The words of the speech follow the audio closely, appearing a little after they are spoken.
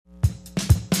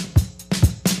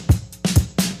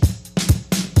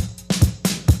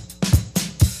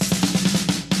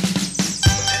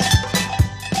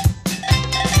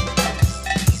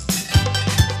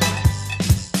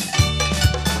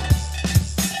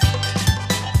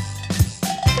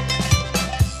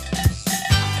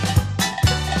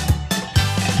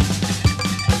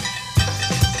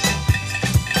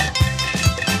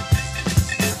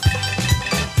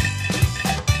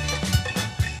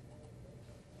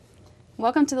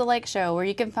Welcome to the Lake Show, where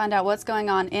you can find out what's going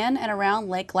on in and around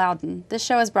Lake Loudoun. This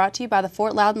show is brought to you by the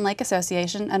Fort Loudoun Lake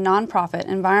Association, a nonprofit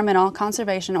environmental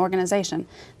conservation organization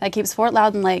that keeps Fort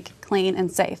Loudoun Lake clean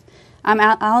and safe. I'm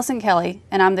Allison Kelly,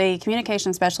 and I'm the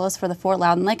communication specialist for the Fort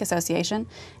Loudoun Lake Association,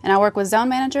 and I work with zone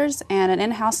managers and an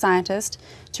in-house scientist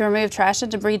to remove trash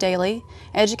and debris daily,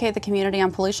 educate the community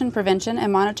on pollution prevention,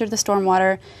 and monitor the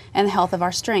stormwater and the health of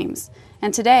our streams.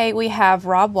 And today we have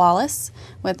Rob Wallace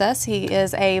with us. He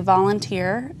is a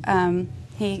volunteer.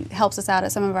 He helps us out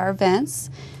at some of our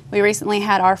events. We recently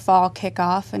had our fall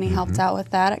kickoff, and he helped out with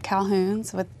that at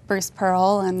Calhoun's with Bruce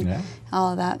Pearl and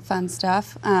all of that fun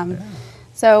stuff.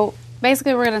 So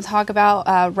basically we're going to talk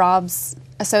about Rob's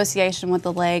association with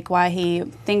the lake, why he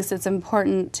thinks it's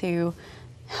important to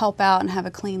help out and have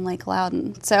a clean Lake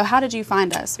Loudoun. So how did you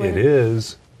find us? It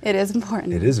is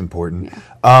important. It is important.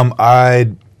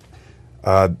 Yeah.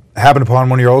 I happened upon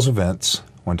one of your all's events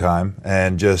one time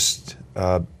and just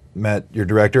met your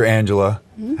director, Angela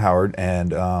Howard,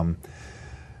 and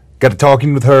got to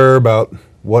talking with her about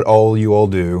what all you all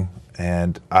do,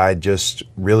 and I just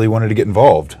really wanted to get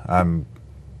involved.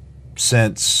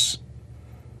 Since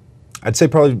I'd say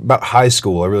probably about high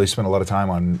school, I really spent a lot of time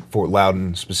on Fort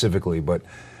Loudoun specifically, but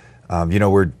you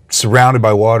know, we're surrounded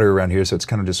by water around here, so it's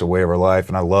kind of just a way of our life,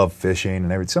 and I love fishing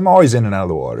and everything, so I'm always in and out of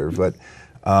the water, but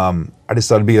I just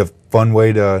thought it'd be a fun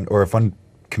way to, or a fun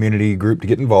community group to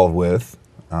get involved with.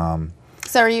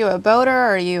 So are you a boater,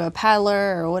 or are you a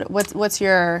paddler, or what's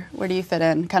your, where do you fit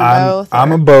in? Kind of both?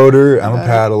 I'm a boater, I'm a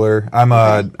paddler, I'm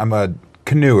a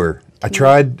canoer. I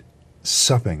tried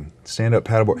supping, stand-up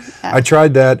paddleboard. Yeah. I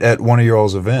tried that at one of your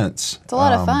all's events. It's a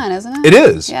lot of fun, isn't it? It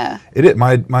is. Yeah. It is.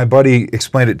 My buddy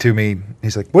explained it to me.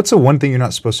 He's like, what's the one thing you're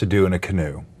not supposed to do in a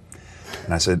canoe?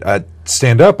 And I said, I'd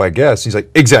stand up, I guess. He's like,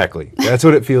 exactly. That's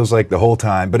what it feels like the whole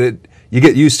time. But you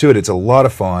get used to it. It's a lot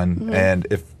of fun. And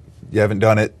if you haven't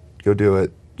done it, go do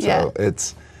it. So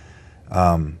it's,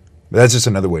 that's just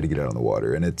another way to get out on the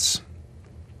water. And it's,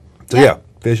 so yeah,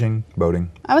 fishing, boating.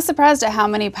 I was surprised at how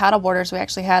many paddleboarders we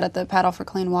actually had at the Paddle for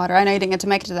Clean Water. I know you didn't get to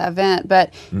make it to that event,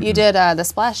 but you did the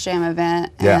Splash Jam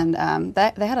event, and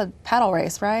they had a paddle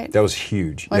race, right? That was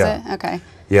huge. Was it? Okay.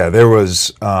 Yeah, there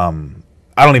was,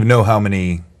 I don't even know how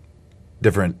many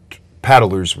different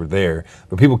paddlers were there,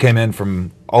 but people came in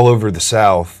from all over the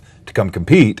South to come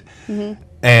compete,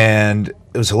 and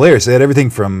it was hilarious. They had everything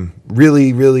from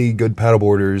really, really good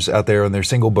paddleboarders out there on their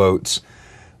single boats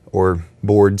or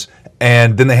boards,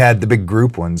 and then they had the big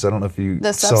group ones. I don't know if you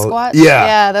the saw. sub-squats? Yeah.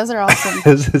 Yeah, those are awesome. It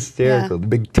was hysterical. The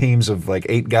big teams of like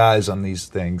 8 guys on these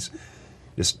things,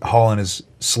 just hauling as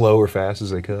slow or fast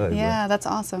as they could. Yeah, that's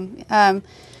awesome.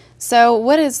 So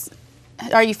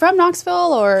are you from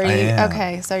Knoxville, or are you, I am.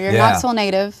 Okay, so you're a Knoxville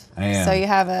native. I am. So you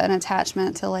have an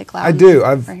attachment to Lake Loudoun. I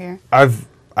do. Here.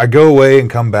 I go away and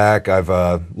come back. I've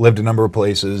lived a number of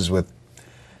places with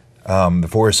the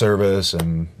Forest Service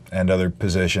and other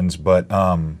positions, but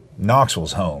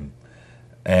Knoxville's home,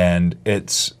 and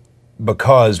it's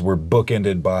because we're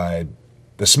bookended by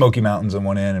the Smoky Mountains on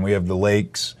one end, and we have the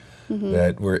lakes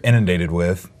that we're inundated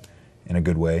with, in a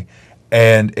good way,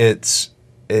 and it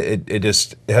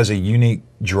has a unique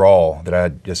draw that I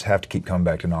just have to keep coming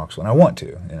back to Knoxville, and I want to.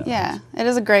 You know? Yeah, it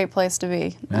is a great place to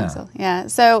be, Knoxville. Yeah.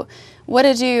 So, what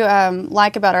did you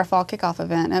like about our fall kickoff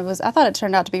event? I thought it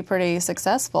turned out to be pretty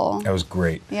successful. That was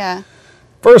great. Yeah.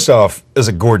 First off, it was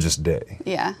a gorgeous day.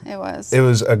 Yeah, it was. It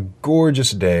was a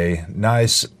gorgeous day,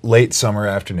 nice late summer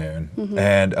afternoon,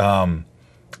 and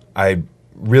I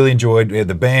really enjoyed. We had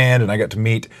the band, and I got to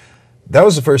meet. That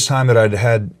was the first time that I'd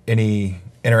had any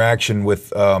interaction with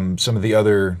some of the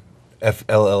other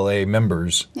FLLA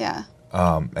members. Yeah.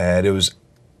 And it was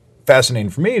fascinating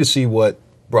for me to see what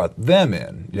brought them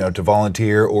in, you know, to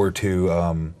volunteer or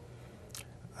to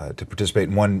participate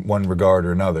in one regard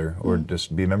or another, or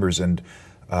just be members. And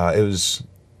it was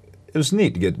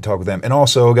neat to get to talk with them, and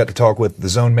also got to talk with the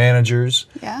zone managers.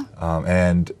 Yeah.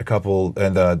 And a couple,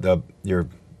 and your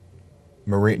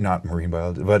not marine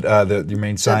biologist, but your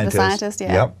main scientist. The scientist,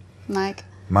 yeah. Yep.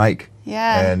 Mike.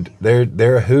 Yeah. And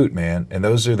they're a hoot, man. And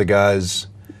those are the guys.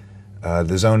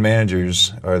 The zone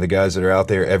managers are the guys that are out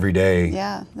there every day.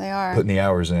 Yeah, they are. Putting the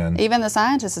hours in. Even the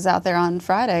scientist is out there on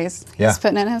Fridays. Yeah. He's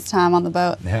putting in his time on the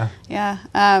boat. Yeah.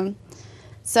 Yeah.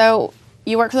 So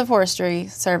you work for the Forestry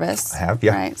Service. I have,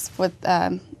 yeah. Right. With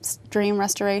stream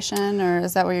restoration, or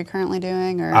is that what you're currently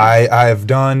doing? Or I have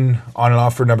done on and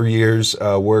off for a number of years.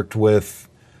 Worked with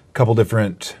a couple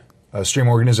different stream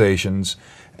organizations,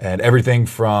 and everything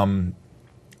from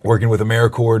working with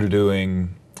AmeriCorps to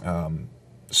doing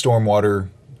stormwater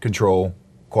control,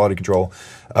 quality control,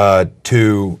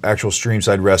 to actual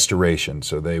streamside restoration.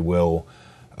 So they will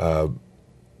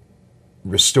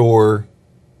restore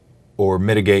or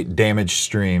mitigate damaged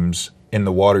streams in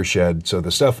the watershed. So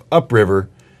the stuff upriver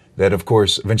that, of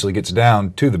course, eventually gets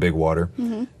down to the big water,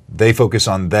 they focus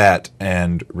on that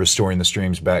and restoring the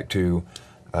streams back to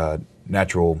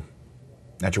natural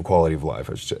quality of life.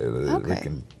 They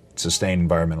can sustain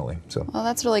environmentally. So well,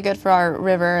 that's really good for our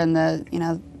river and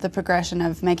the progression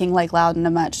of making Lake Loudoun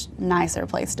a much nicer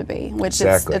place to be, which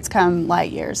it's come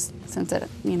light years since it,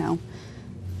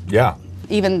 yeah,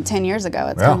 even 10 years ago,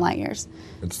 it's come light years.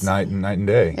 It's night and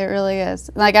day. It really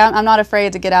is. Like I'm not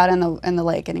afraid to get out in the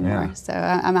lake anymore. Yeah. So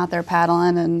I'm out there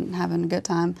paddling and having a good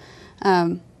time.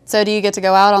 So do you get to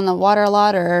go out on the water a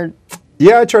lot, or?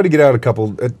 Yeah, I try to get out a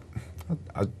couple.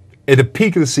 At the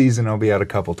peak of the season, I'll be out a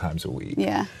couple times a week.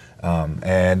 Yeah.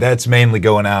 And that's mainly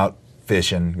going out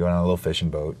fishing, going on a little fishing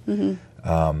boat.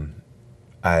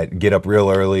 I get up real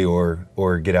early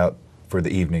or get out for the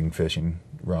evening fishing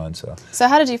run. So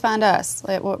how did you find us?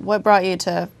 Like, what brought you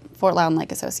to Fort Loudoun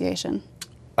Lake Association?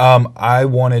 I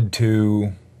wanted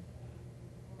to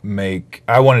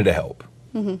help.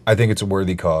 I think it's a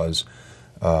worthy cause.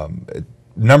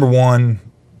 Number one,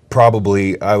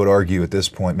 probably I would argue at this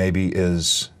point maybe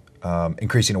is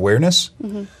increasing awareness,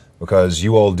 because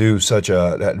you all play such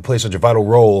a vital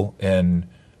role in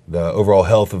the overall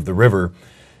health of the river,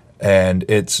 and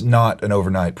it's not an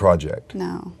overnight project.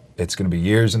 No. It's going to be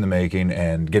years in the making,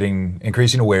 and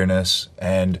increasing awareness.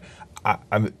 And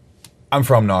I'm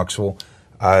from Knoxville.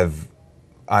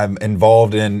 I'm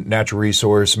involved in natural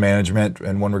resource management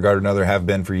in one regard or another, have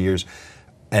been for years,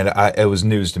 and it was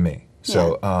news to me.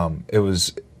 So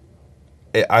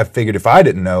I figured if I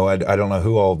didn't know, I don't know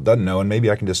who all doesn't know, and maybe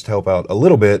I can just help out a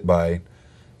little bit by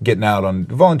getting out on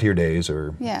volunteer days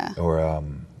or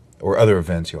other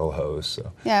events you all host.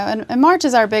 So. Yeah, and March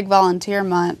is our big volunteer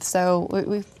month, so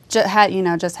we've just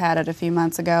had it a few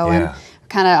months ago, and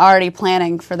kind of already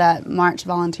planning for that March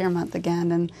volunteer month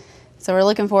again, and so we're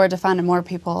looking forward to finding more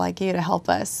people like you to help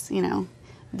us,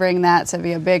 bring that to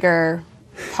be a bigger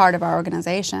part of our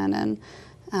organization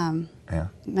and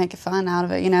make it fun out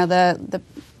of it.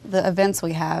 The events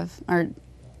we have are,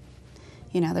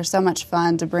 there's so much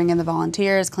fun to bring in the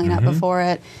volunteers, clean up before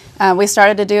it. We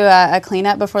started to do a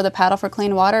cleanup before the Paddle for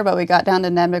Clean Water, but we got down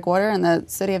to Ned Water, and the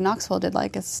city of Knoxville did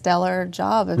like a stellar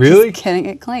job of just getting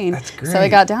it clean. That's great. So we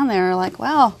got down there and we're like,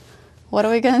 wow, what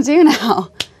are we going to do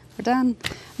now? We're done.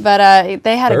 But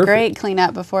they had a great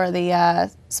cleanup before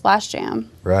the Splash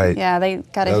Jam. Right. Yeah, they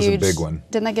got that was a big one.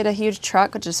 Didn't they get a huge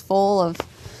truck which is full of,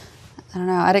 I don't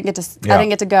know, I didn't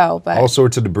get to go, but all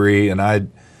sorts of debris, and it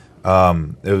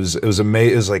was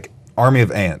amazing. It was like army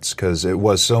of ants, because it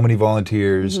was so many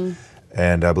volunteers,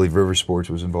 and I believe River Sports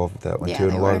was involved with that one too,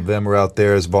 and a lot of them were out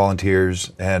there as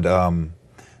volunteers, and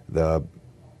the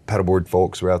paddleboard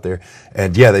folks were out there,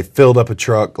 and they filled up a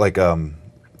truck like I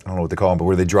don't know what they call them, but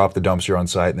where they drop the dumpster on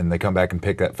site and then they come back and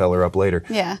pick that feller up later.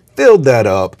 Yeah. Filled that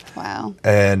up. Wow.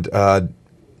 And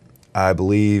I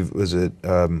believe,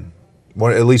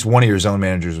 at least one of your zone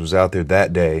managers was out there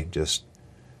that day just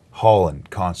hauling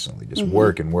constantly, just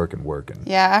working.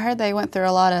 Yeah, I heard they went through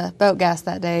a lot of boat gas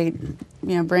that day,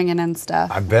 bringing in stuff.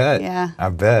 I bet. Yeah. I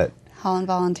bet. Hauling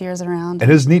volunteers around. And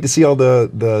it was neat to see all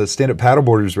the stand-up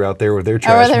paddleboarders were out there with their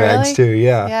trash bags too.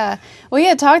 Yeah. Yeah. We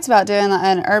had talked about doing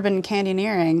an urban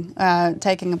canyoneering,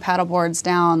 taking paddleboards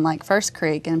down like First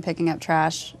Creek and picking up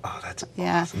trash. Oh, that's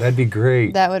awesome. That'd be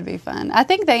great. That would be fun. I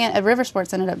think River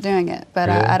Sports ended up doing it, but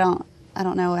really? I don't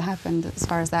know what happened as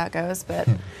far as that goes. But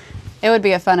it would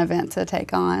be a fun event to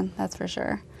take on. That's for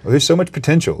sure. Well, there's so much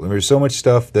potential, and there's so much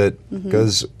stuff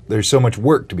because there's so much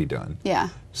work to be done. Yeah.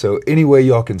 So any way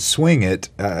y'all can swing it,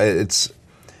 again,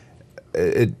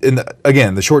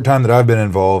 the short time that I've been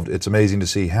involved, it's amazing to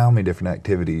see how many different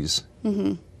activities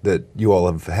that you all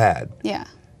have had. Yeah.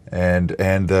 And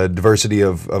the diversity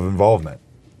of involvement.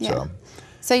 Yeah.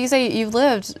 So you say you've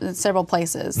lived in several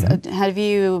places. Have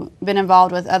you been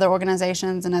involved with other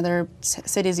organizations in other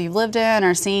cities you've lived in,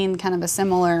 or seen kind of a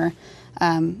similar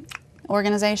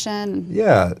organization?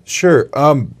 Yeah, sure.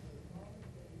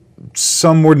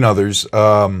 Some more than others,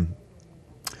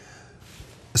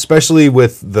 especially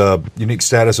with the unique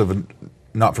status of a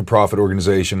not-for-profit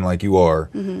organization like you are.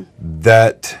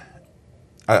 That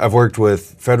I've worked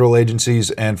with federal agencies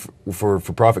and for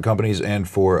profit companies and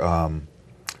for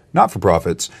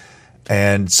not-for-profits.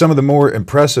 And some of the more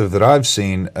impressive that I've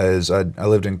seen is I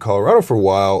lived in Colorado for a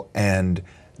while, and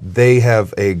they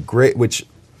have a great, which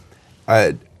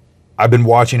I've been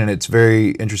watching, and it's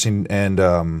very interesting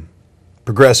and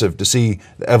progressive to see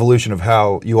the evolution of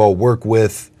how you all work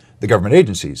with the government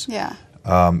agencies. Yeah.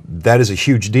 That is a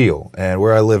huge deal. And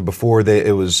where I lived before,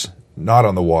 it was not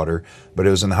on the water, but it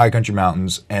was in the high country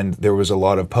mountains, and there was a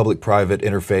lot of public-private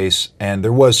interface, and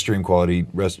there was stream quality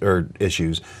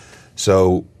issues.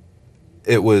 So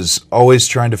it was always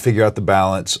trying to figure out the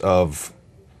balance of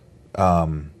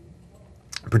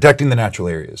protecting the natural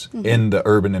areas in the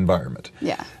urban environment.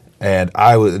 Yeah. And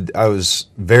I was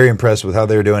very impressed with how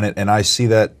they were doing it, and I see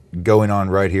that going on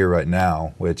right here, right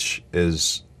now, which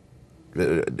is,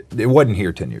 it wasn't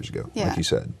here 10 years ago, like you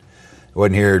said. It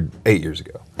wasn't here 8 years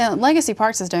ago. And Legacy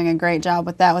Parks is doing a great job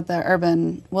with that, with the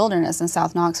urban wilderness in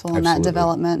South Knoxville and that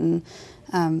development,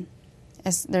 and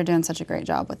they're doing such a great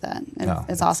job with that.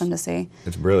 It's awesome to see.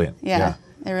 It's brilliant. Yeah,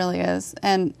 it really is.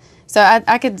 And so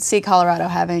I could see Colorado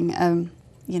having an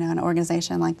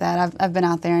organization like that. I've been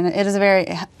out there, and it is a very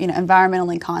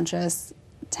environmentally conscious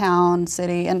town,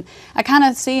 city, and I kind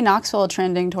of see Knoxville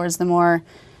trending towards the more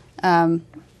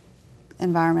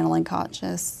environmentally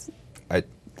conscious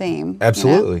theme.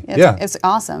 Absolutely. It's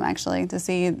awesome, actually, to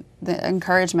see the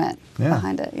encouragement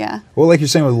behind it. Yeah. Well, like you're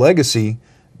saying with Legacy,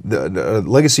 the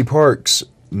Legacy Parks,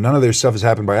 none of their stuff has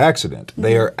happened by accident.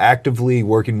 They are actively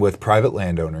working with private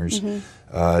landowners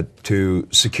to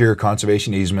secure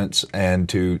conservation easements and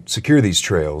to secure these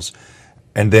trails,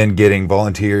 and then getting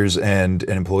volunteers and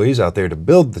employees out there to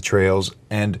build the trails.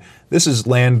 And this is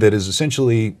land that is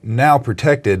essentially now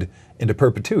protected into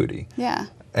perpetuity. Yeah.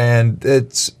 And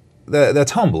that's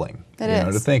humbling,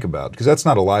 to think about, because that's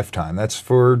not a lifetime. That's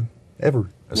forever,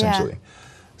 essentially. Yeah.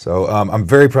 So I'm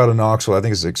very proud of Knoxville. I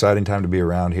think it's an exciting time to be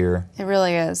around here. It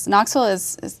really is. Knoxville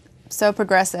is so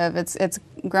progressive. It's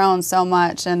grown so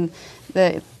much, and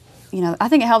I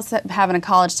think it helps having a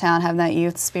college town, having that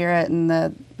youth spirit, and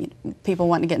the people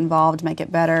wanting to get involved, make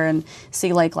it better, and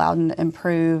see Lake Loudoun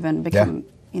improve and become,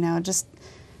 just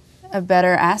a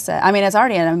better asset. I mean, it's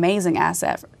already an amazing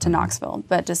asset to Knoxville,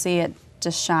 but to see it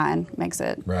just shine makes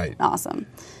it awesome.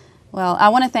 Well, I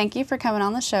want to thank you for coming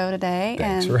on the show today.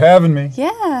 Thanks for having me.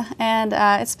 Yeah, and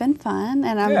it's been fun,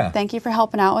 and thank you for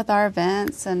helping out with our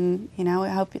events, and we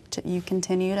hope you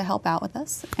continue to help out with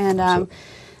us. And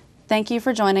thank you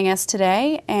for joining us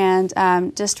today. And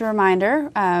just a reminder,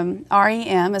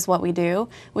 REM is what we do.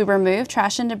 We remove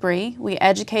trash and debris, we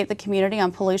educate the community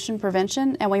on pollution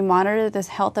prevention, and we monitor the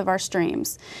health of our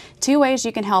streams. 2 ways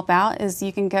you can help out is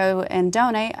you can go and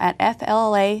donate at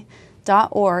FLLA.org,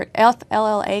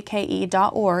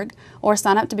 FLLAKE.org, or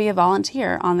sign up to be a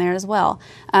volunteer on there as well.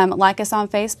 Like us on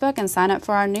Facebook and sign up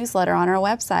for our newsletter on our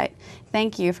website.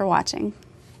 Thank you for watching.